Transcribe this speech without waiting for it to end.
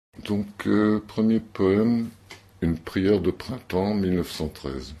Premier poème, une prière de printemps,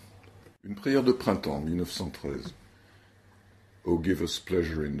 1913. Une prière de printemps, 1913. Oh, give us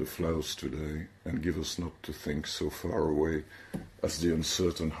pleasure in the flowers today, and give us not to think so far away as the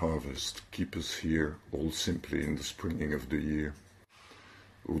uncertain harvest. Keep us here, all simply in the springing of the year.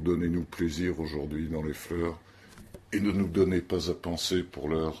 Oh, donnez-nous plaisir aujourd'hui dans les fleurs, et ne nous donnez pas à penser pour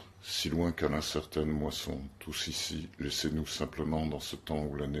l'heure, si loin qu'à l'incertaine moisson. Tous ici, laissez-nous simplement dans ce temps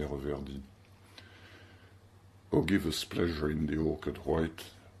où l'année reverdit. Oh, give us pleasure in the orchard white,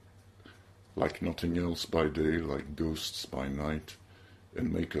 like nothing else by day, like ghosts by night,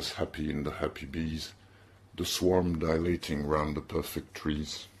 and make us happy in the happy bees, the swarm dilating round the perfect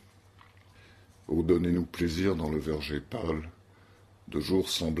trees. Oh, donnez-nous plaisir dans le verger pâle, de jours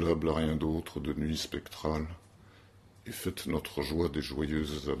semblables à rien d'autre, de nuits spectrales, et faites notre joie des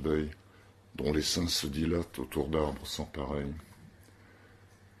joyeuses abeilles, dont les seins se dilatent autour d'arbres sans pareil.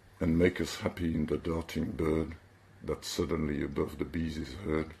 And make us happy in the darting bird, that suddenly above the bees is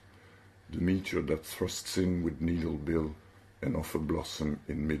heard, the meteor that thrusts in with needle bill, and of a blossom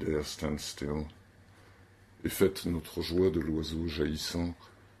in mid-air stands still. Et faites notre joie de l'oiseau jaillissant,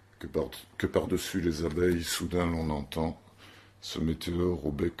 que par-dessus les abeilles soudain l'on entend, ce météore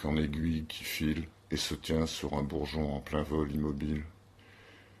au bec en aiguille qui file, et se tient sur un bourgeon en plein vol immobile.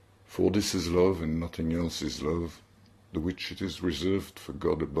 For this is love and nothing else is love, the which it is reserved for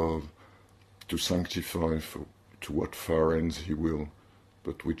God above, to sanctify to what far ends he will,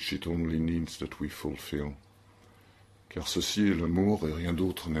 but which it only needs that we fulfill. Car ceci est l'amour et rien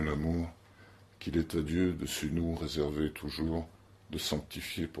d'autre n'est l'amour, qu'il est à Dieu dessus nous réservé toujours, de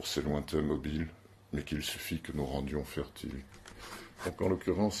sanctifier pour ses lointains mobiles, mais qu'il suffit que nous rendions fertiles. Donc en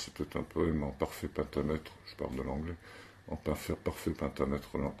l'occurrence, c'était un poème en parfait pentamètre, je parle de l'anglais, en parfait pentamètre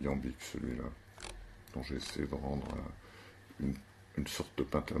iambique, celui-là, dont j'ai essayé de rendre une sorte de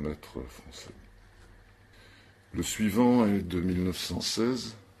pentamètre français. Le suivant est de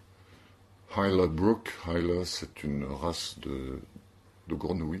 1916, Hyla Brook. Hyla, c'est une race de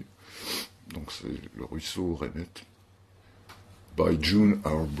grenouilles, donc c'est le ruisseau Rennett. By June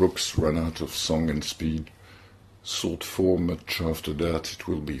our brooks ran out of song and speed, sought for much after that it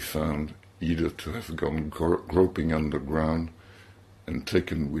will be found, either to have gone groping underground, and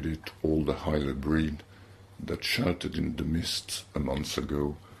taken with it all the Hyla breed, that shouted in the mist a month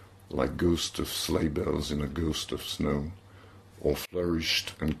ago, like ghosts of sleigh bells in a ghost of snow, or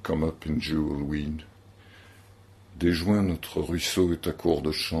flourished and come up in jewel weed. Dès juin, notre ruisseau est à court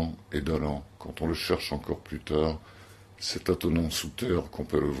de chant et d'allant. Quand on le cherche encore plus tard, c'est tâtonnant sous terre qu'on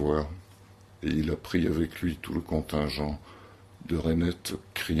peut le voir, et il a pris avec lui tout le contingent de Rennett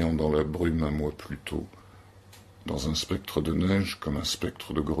criant dans la brume un mois plus tôt, dans un spectre de neige comme un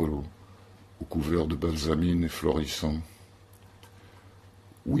spectre de grelot, au couvert de balsamine et florissant.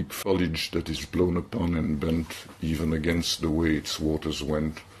 Weep foliage that is blown upon and bent, even against the way its waters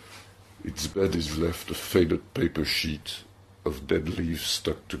went. Its bed is left a faded paper sheet of dead leaves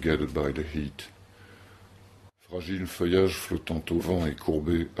stuck together by the heat. Fragile feuillage flottant au vent et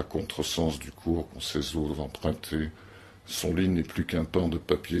courbé à contresens du cours qu'ont ses eaux empruntées, son lit n'est plus qu'un pan de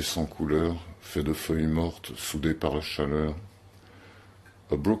papier sans couleur, fait de feuilles mortes soudées par la chaleur.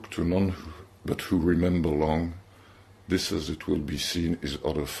 A brook to none but who remember long, this as it will be seen is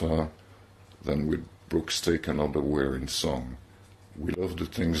other far, than with brooks taken otherwhere in song. We love the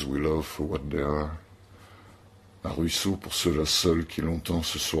things we love for what they are. Un ruisseau pour ceux-là seuls qui longtemps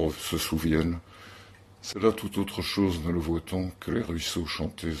se souviennent. C'est là tout autre chose, ne le voit-on, que les ruisseaux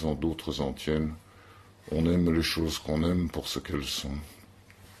chantés en d'autres antiennes. On aime les choses qu'on aime pour ce qu'elles sont.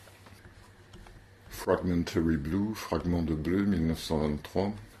 Fragmentary Blue, fragment de bleu,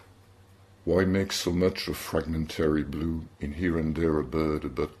 1923. Why make so much of fragmentary blue, in here and there a bird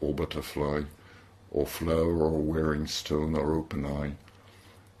or butterfly, or flower or wearing stone or open eye,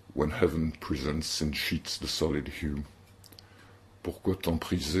 when heaven presents in sheets the solid hue? Pourquoi tant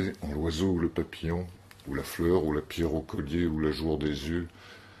priser en l'oiseau ou le papillon, ou la fleur, ou la pierre au collier, ou la jour des yeux?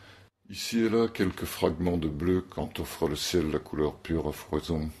 Ici et là, quelques fragments de bleu quand offre le ciel la couleur pure à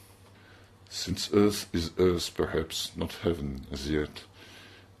foison. Since earth is earth, perhaps, not heaven as yet,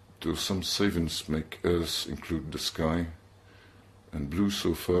 though some savants make earth include the sky, and blue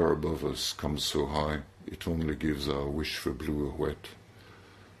so far above us comes so high, it only gives our wish for blue a whet.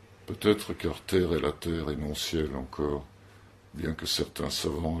 Peut-être car terre est la terre et non ciel encore, bien que certains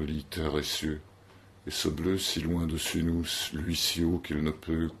savants lient terre et cieux, et ce bleu si loin dessus nous, lui si haut qu'il ne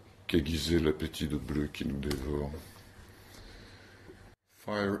peut qu'aiguiser l'appétit de bleu qui nous dévore.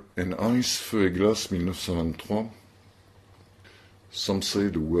 Fire and Ice, Feu et Glace, 1923. Some say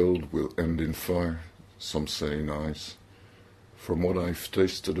the world will end in fire, some say in ice. From what I've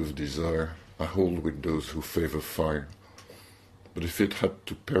tasted of desire, I hold with those who favor fire. But if it had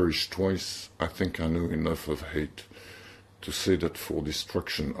to perish twice, I think I know enough of hate to say that for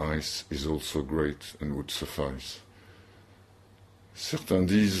destruction ice is also great and would suffice. Certains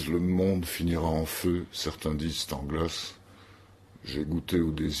disent le monde finira en feu, certains disent en glace. J'ai goûté au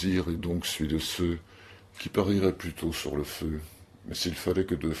désir et donc suis de ceux qui parieraient plutôt sur le feu. Mais s'il fallait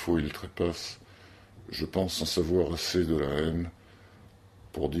que 2 fois il trépasse, je pense en savoir assez de la haine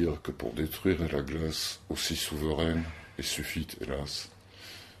pour dire que pour détruire la glace aussi souveraine, il suffit, hélas.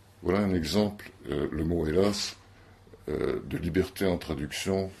 Voilà un exemple, le mot hélas, de liberté en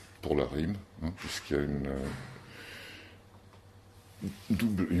traduction pour la rime, puisqu'il y a une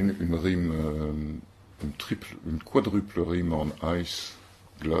rime, une quadruple rime en ice,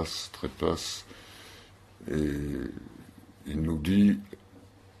 glace, trépasse, et il nous dit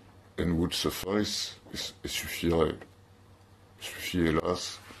and would suffice, et suffirait. Suffit,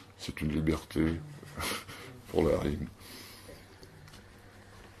 hélas, c'est une liberté pour la rime.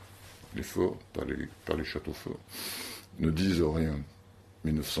 Les forts, pas les châteaux forts, ne disent rien.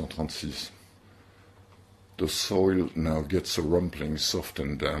 1936. The soil now gets a rumpling soft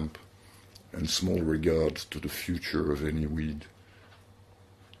and damp, and small regard to the future of any weed.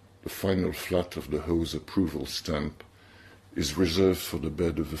 The final flat of the hoe's approval stamp is reserved for the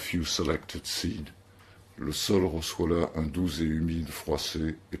bed of a few selected seed. Le sol reçoit là un doux et humide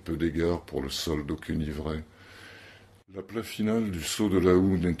froissé, et peu d'égard pour le sol d'aucune ivrée. La plaie finale du saut de la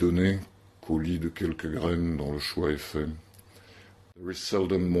houe n'est donnée qu'au lit de quelques graines dont le choix est fait. There is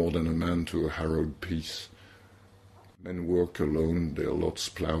seldom more than a man to a harrowed peace. Men work alone, their lots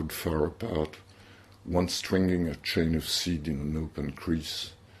ploughed far apart, one stringing a chain of seed in an open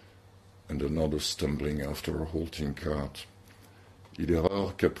crease, and another stumbling after a halting cart. Il est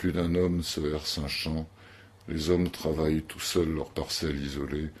rare qu'à plus d'un homme se verse un champ. Les hommes travaillent tout seuls leur parcelle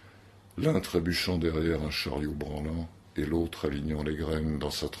isolée, l'un trébuchant derrière un chariot branlant et l'autre alignant les graines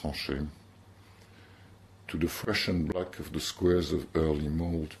dans sa tranchée. To the fresh and black of the squares of early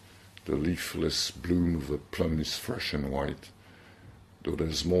mould, the leafless bloom of a plum is fresh and white, though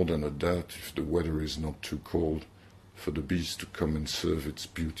there's more than a doubt if the weather is not too cold, for the bees to come and serve its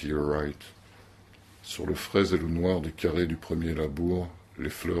beauty aright. Sur le frais et le noir des carrés du premier labour, les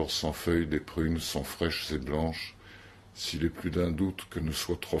fleurs sans feuilles des prunes sont fraîches et blanches, s'il est plus d'un doute que ne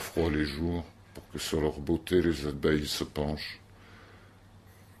soient trop froids les jours, pour que sur leur beauté les abeilles se penchent.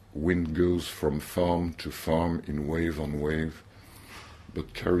 Wind goes from farm to farm in wave on wave,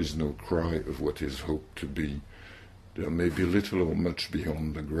 but carries no cry of what is hoped to be. There may be little or much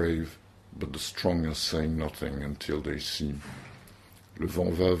beyond the grave, but the strong are saying nothing until they see. Le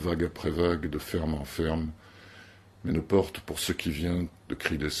vent va vague après vague, de ferme en ferme, mais ne porte pour ce qui vient de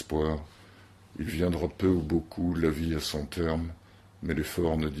cris d'espoir. Il viendra peu ou beaucoup, la vie à son terme, mais les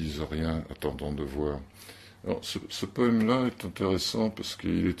forts ne disent rien, attendant de voir. Alors, ce poème-là est intéressant parce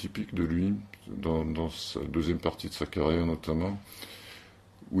qu'il est typique de lui, dans sa deuxième partie de sa carrière notamment,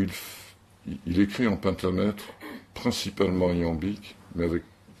 où il écrit en pentamètre, principalement iambique, mais avec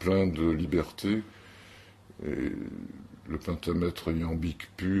plein de liberté. Et le pentamètre iambique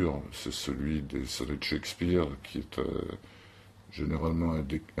pur, c'est celui des sonnets de Shakespeare, qui est généralement un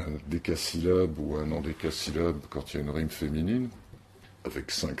décasyllabe ou un endécasyllabe quand il y a une rime féminine,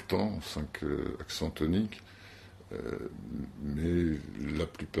 avec 5 temps, 5 accents toniques, mais la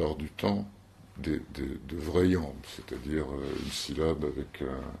plupart du temps de vrais iambes, c'est-à-dire une syllabe avec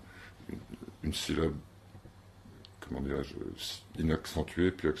une syllabe, comment dirais-je,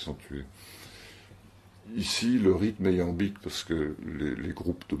 inaccentuée puis accentuée. Ici, le rythme est iambique parce que les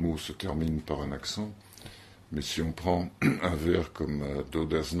groupes de mots se terminent par un accent, mais si on prend un vers comme though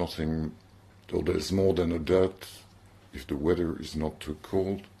there's more than a doubt if the weather is not too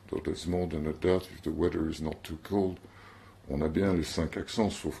cold, though there's more than a doubt if the weather is not too cold, on a bien les 5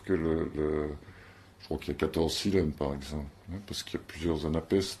 accents, sauf que je crois qu'il y a 14 syllabes par exemple, parce qu'il y a plusieurs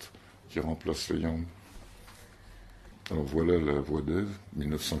anapestes qui remplacent les iambes. Alors voilà la voix d'Ève,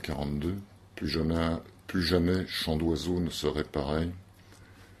 1942, plus jamais chant d'oiseau ne serait pareil.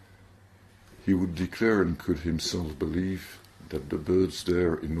 He would declare and could himself believe that the birds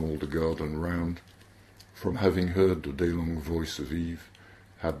there in all the garden round, from having heard the day-long voice of Eve,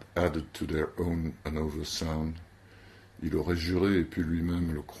 had added to their own another sound. Il aurait juré et pu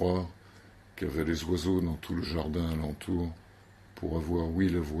lui-même le croire qu'avaient les oiseaux dans tout le jardin alentour, pour avoir, oui,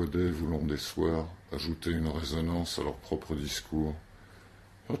 la voix d'Ève au long des soirs, ajouté une résonance à leur propre discours.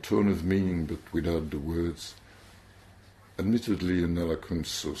 Her tone of meaning, but without the words, admittedly an eloquence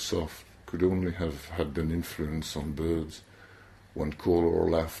so soft, could only have had an influence on birds. One call or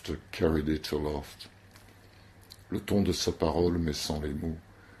laughter carried it aloft. le ton de sa parole mais sans les mots,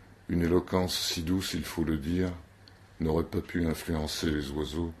 une éloquence si douce, il faut le dire, n'aurait pas pu influencer les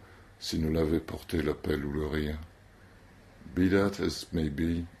oiseaux s'ils ne l'avaient porté l'appel ou le rire. Be that as may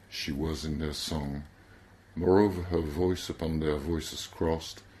be, she was in their song. Moreover, her voice upon their voices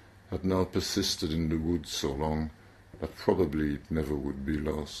crossed had now persisted in the woods so long that probably it never would be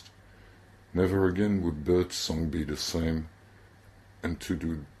lost. Never again would birds' song be the same, and to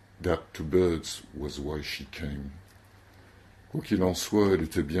do that to birds was why she came. Quoi qu'il en soit, elle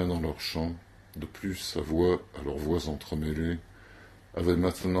était bien dans leur chant. De plus, sa voix, à leurs voix entremêlées, avait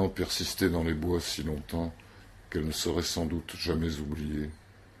maintenant persisté dans les bois si longtemps qu'elle ne serait sans doute jamais oubliée.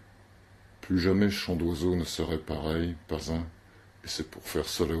 Plus jamais chant d'oiseau ne serait pareil, pas un, et c'est pour faire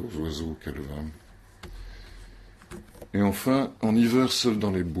cela aux oiseaux qu'elle vint. Et enfin, En hiver seul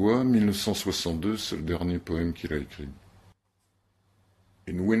dans les bois, 1962, c'est le dernier poème qu'il a écrit.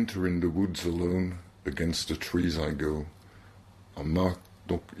 In winter in the woods alone, against the trees I go.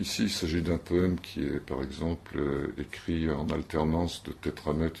 Donc ici, il s'agit d'un poème qui est, par exemple, écrit en alternance de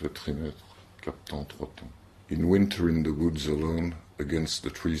tétramètre et trimètre, captant 3 temps. In winter in the woods alone, against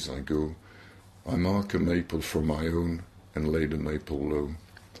the trees I go. I mark a maple for my own, and lay the maple low.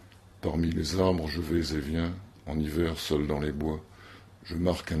 Parmi les arbres je vais et viens, en hiver seul dans les bois. Je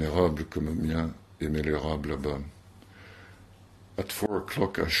marque un érable comme mien, et mets l'érable à bas. At 4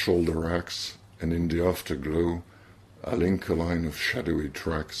 o'clock I shoulder axe, and in the afterglow I link a line of shadowy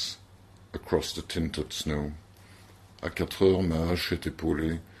tracks across the tinted snow. À 4 heures ma hache est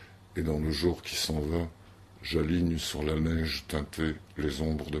épaulée, et dans le jour qui s'en va, j'aligne sur la neige teintée les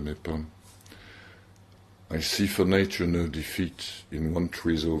ombres de mes pas. I see for nature no defeat in one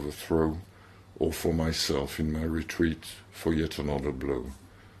tree's overthrow, or for myself in my retreat for yet another blow.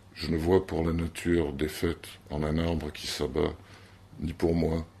 Je ne vois pour la nature défaite en un arbre qui s'abat, ni pour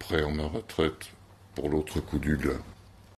moi prêt en ma retraite pour l'autre coup du glas.